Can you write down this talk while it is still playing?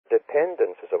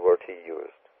interdependence is a word he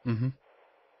used. Mm-hmm.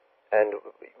 And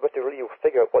we have to really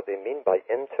figure out what they mean by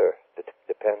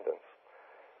interdependence.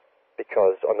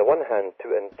 Because on the one hand,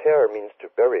 to inter means to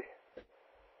bury.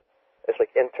 It's like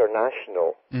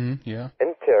international. Mm-hmm. Yeah.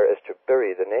 Inter is to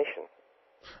bury the nation.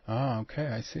 Ah, okay,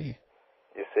 I see.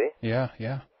 You see? Yeah,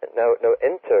 yeah. Now,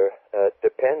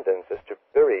 interdependence is to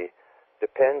bury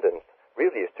dependence.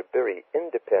 Really, is to bury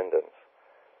independence.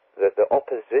 The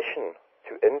opposition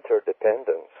to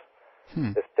interdependence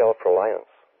is self-reliance.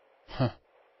 Huh.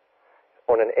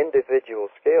 On an individual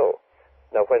scale.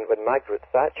 Now, when Margaret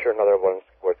Thatcher and other ones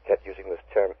kept using this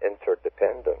term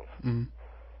interdependence,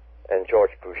 and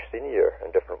George Bush Sr.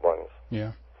 and different ones,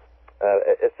 yeah,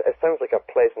 it sounds like a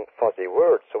pleasant, fuzzy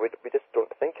word, so we just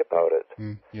don't think about it.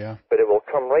 Yeah. But it will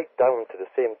come right down to the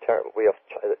same way of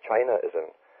that China is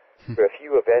in, where if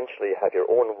you eventually have your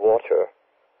own water,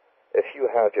 if you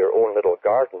have your own little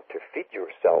garden to feed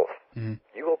yourself,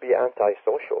 you will be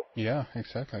antisocial. Yeah,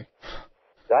 exactly.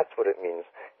 That's what it means.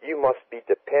 You must be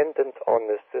dependent on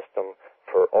this system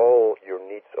for all your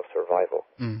needs of survival.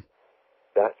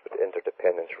 That's what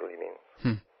interdependence really means.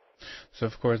 So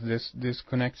of course this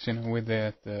connects, with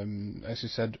the as you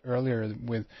said earlier,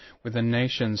 with the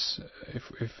nations,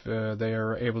 if they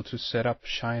are able to set up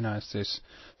China as this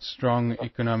strong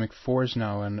economic force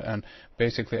now, and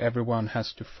basically everyone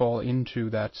has to fall into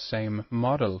that same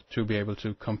model to be able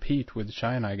to compete with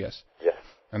China, I guess. Yes.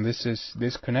 And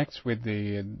this connects with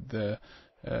the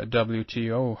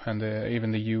WTO and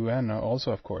even the UN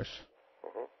also, of course.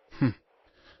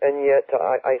 And yet,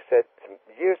 I said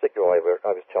years ago, I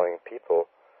was telling people,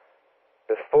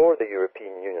 before the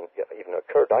European Union even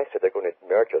occurred, I said they're going to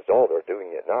merge us all. They're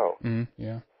doing it now.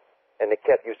 Yeah. And they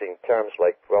kept using terms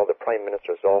like, well, the prime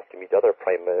minister's off to meet other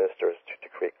prime ministers to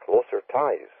create closer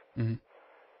ties.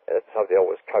 That's how they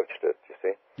always couched it, you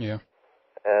see. Yeah.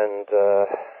 And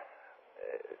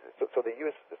so they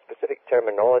use specific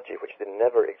terminology which they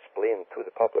never explain to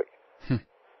the public.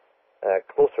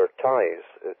 Closer ties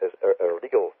are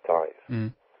legal ties.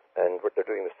 And they're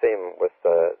doing the same with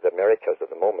the Americas at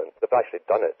the moment. They've actually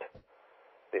done it.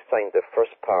 They signed the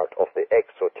first part of the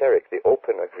exoteric, the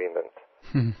open agreement,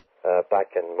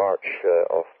 back in March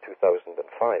of 2005.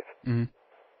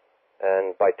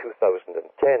 And by 2010,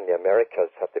 the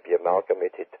Americas have to be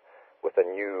amalgamated with a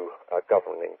new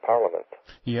governing parliament.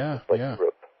 Yeah, like yeah.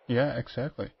 Europe. Yeah,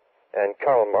 exactly. And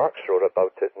Karl Marx wrote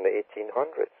about it in the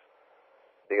 1800s.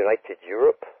 The United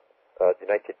Europe, the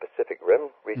United Pacific Rim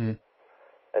region,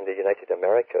 and the United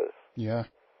Americas. Yeah.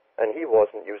 And he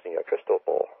wasn't using a crystal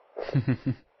ball.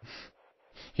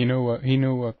 He knew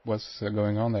what was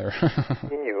going on there.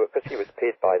 He knew it because he was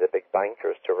paid by the big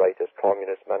bankers to write his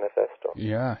Communist Manifesto.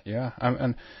 Yeah, yeah.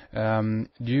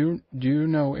 Do you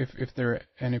know if there are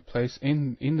any place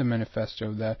in the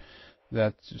manifesto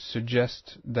that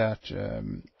suggests that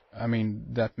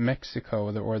that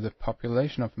Mexico or the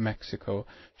population of Mexico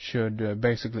should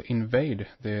basically invade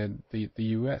the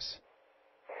U.S.?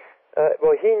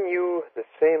 Well, he knew the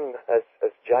same as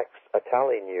Jacques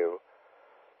Attali knew,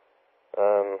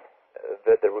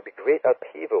 that there would be great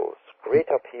upheavals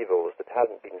that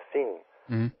hadn't been seen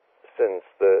since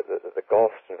the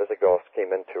Goths and Visigoths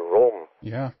came into Rome.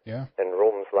 Yeah, yeah. In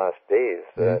Rome's last days,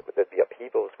 there'd be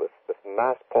upheavals with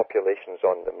mass populations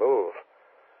on the move.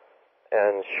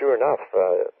 And sure enough,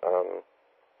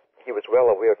 he was well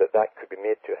aware that could be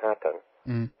made to happen.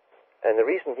 And the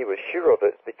reason he was sure of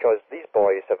it is because these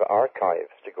boys have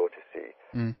archives to go to see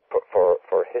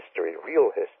for history,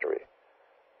 real history.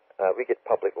 We get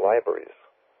public libraries.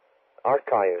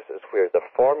 Archives is where the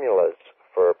formulas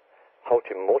for how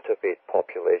to motivate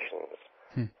populations,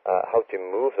 how to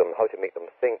move them, how to make them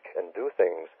think and do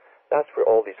things, that's where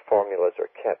all these formulas are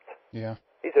kept. Yeah.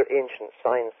 These are ancient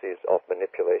sciences of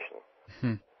manipulation,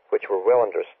 which were well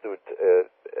understood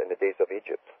in the days of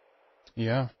Egypt.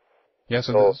 Yeah. Yeah.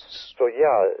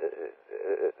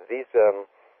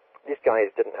 These guys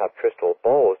didn't have crystal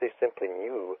balls. They simply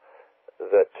knew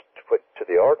that what to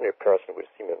the ordinary person would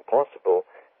seem impossible,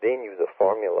 they knew the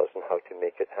formulas and how to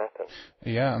make it happen.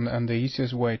 Yeah, and the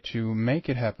easiest way to make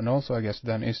it happen also, I guess,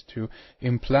 then is to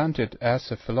implant it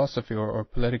as a philosophy or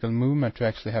political movement to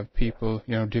actually have people,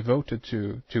 devoted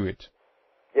to it.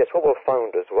 Yes, what we've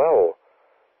found as well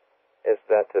is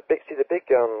that the big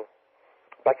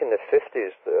back in the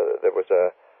 50s, there was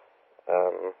the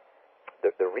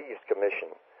Reeves Commission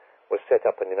was set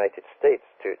up in the United States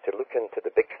to look into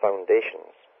the big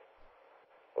foundations,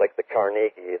 like the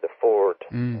Carnegie, the Ford,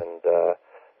 and the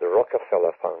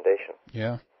Rockefeller Foundation.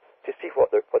 Yeah. To see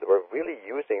what they were really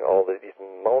using all these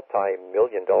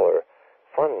multi-million-dollar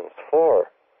funds for.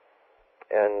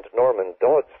 And Norman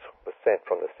Dodds was sent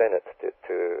from the Senate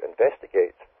to investigate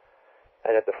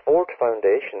Ford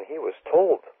Foundation, he was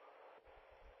told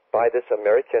by this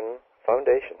American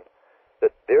foundation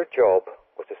that their job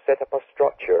was to set up a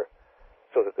structure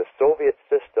so that the Soviet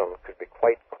system could be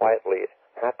quite quietly,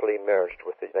 happily merged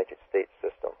with the United States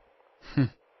system.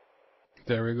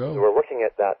 There we go. We were working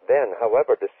at that then.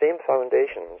 However, the same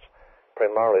foundations,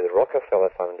 primarily the Rockefeller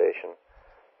Foundation,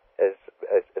 is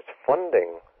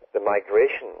funding the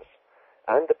migrations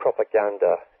and the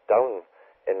propaganda down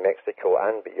in Mexico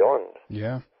and beyond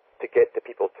to get the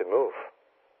people to move.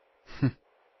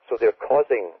 So they're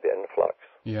causing the influx.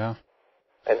 Yeah.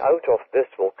 And out of this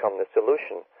will come the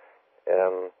solution.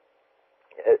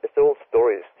 It's the old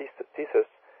stories, thesis,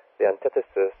 the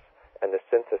antithesis, and the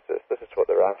synthesis. This is what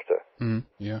they're after.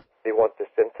 Yeah. They want the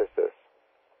synthesis.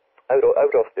 Out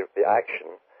of the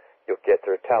action, you'll get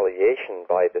the retaliation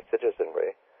by the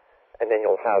citizenry, and then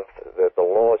you'll have the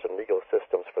laws and legal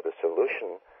systems for the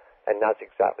solution, and that's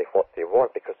exactly what they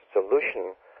want, because the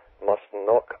solution must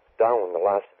knock down the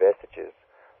last vestiges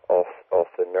of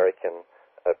the American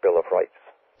Bill of Rights.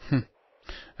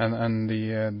 And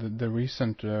the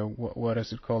recent what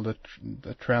is it called,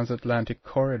 the transatlantic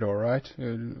corridor, right?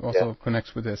 Also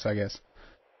connects with this, I guess.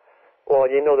 Well,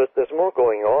 you know, there's more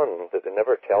going on that they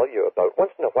never tell you about.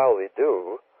 Once in a while they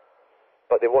do,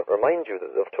 but they won't remind you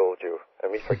that they've told you,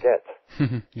 and we forget.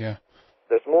 Yeah.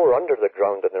 There's more under the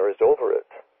ground than there is over it.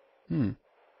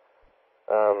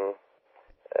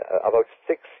 About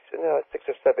 6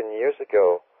 or 7 years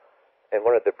ago, in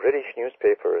one of the British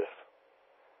newspapers,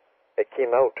 it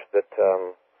came out that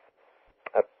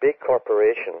a big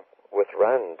corporation with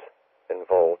Rand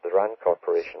involved, the Rand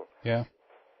Corporation,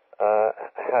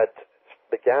 had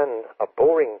began a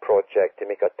boring project to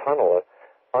make a tunnel,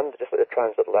 just like a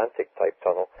transatlantic type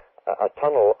tunnel, a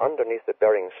tunnel underneath the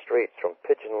Bering Straits from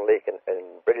Pigeon Lake in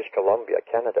British Columbia,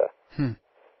 Canada,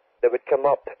 that would come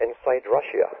up inside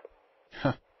Russia.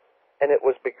 And it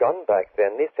was begun back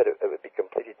then. They said it would be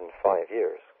completed in 5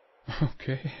 years.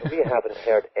 Okay. We haven't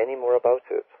heard any more about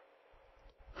it.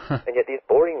 And yet these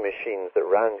boring machines that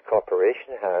Rand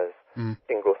Corporation has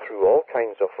can go through all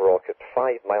kinds of rock at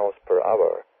 5 miles per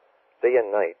hour, day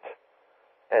and night,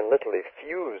 and literally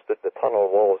fuse the tunnel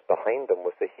walls behind them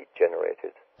with the heat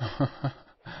generated.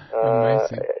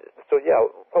 Amazing. So yeah,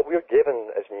 what we're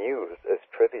given as news is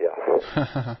trivia.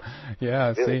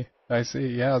 Yeah, really? I see.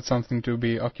 Yeah, it's something to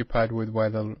be occupied with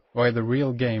while the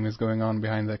real game is going on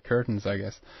behind the curtains, I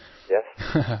guess. Yes.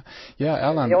 Yeah,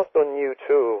 Alan. He also knew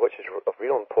too, which is of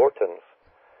real importance,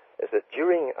 is that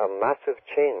during a massive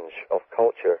change of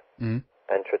culture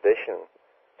and tradition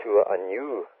to a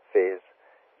new phase,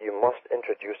 you must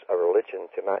introduce a religion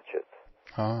to match it.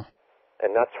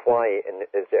 And that's why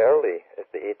as early as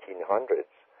the 1800s,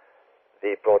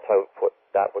 they brought out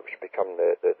which become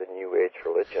the New Age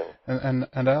religion.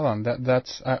 And Alan,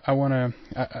 that's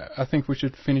I think we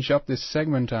should finish up this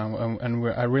segment, and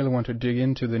I really want to dig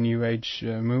into the New Age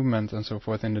movement and so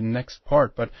forth in the next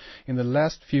part. But in the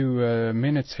last few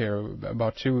minutes here,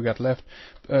 about 2 we got left,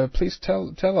 please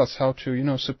tell us how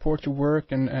to support your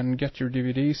work and get your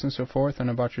DVDs and so forth, and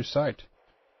about your site.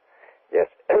 Yes,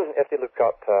 if they look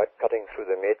up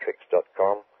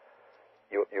cuttingthroughthematrix.com,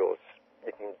 you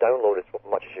can download as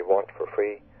much as you want for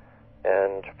free,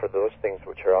 and for those things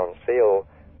which are on sale,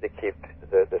 they keep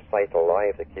the site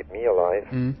alive, they keep me alive,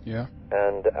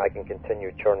 and I can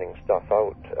continue churning stuff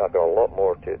out. I've got a lot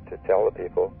more to tell the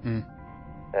people,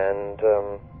 and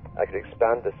I could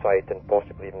expand the site and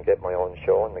possibly even get my own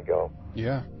show on the go.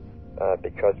 Yeah.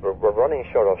 Because we're running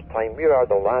short of time. We are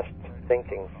the last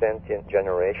thinking sentient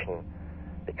generation,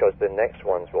 because the next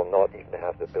ones will not even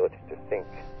have the ability to think.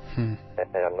 And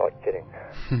I'm not kidding.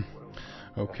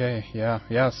 Okay, yeah.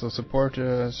 So support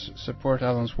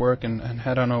Alan's work and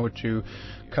head on over to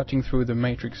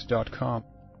cuttingthroughthematrix.com.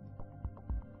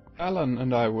 Alan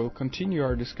and I will continue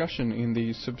our discussion in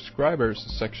the subscribers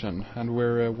section, and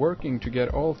we're working to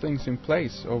get all things in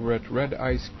place over at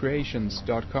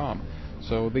redicecreations.com.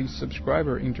 So these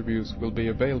subscriber interviews will be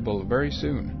available very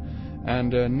soon.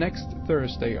 And next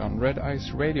Thursday on Red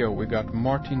Ice Radio we got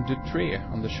Martin Dutré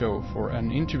on the show for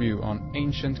an interview on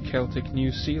ancient Celtic New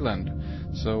Zealand.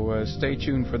 So stay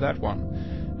tuned for that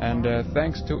one. And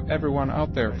thanks to everyone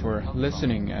out there for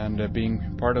listening and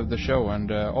being part of the show.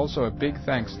 And also a big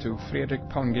thanks to Fredrik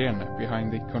Palmgren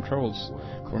behind the controls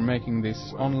for making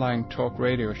this online talk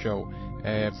radio show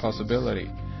a possibility.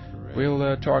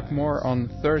 We'll talk more on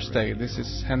Thursday. This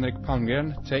is Henrik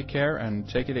Palmgren. Take care and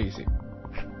take it easy.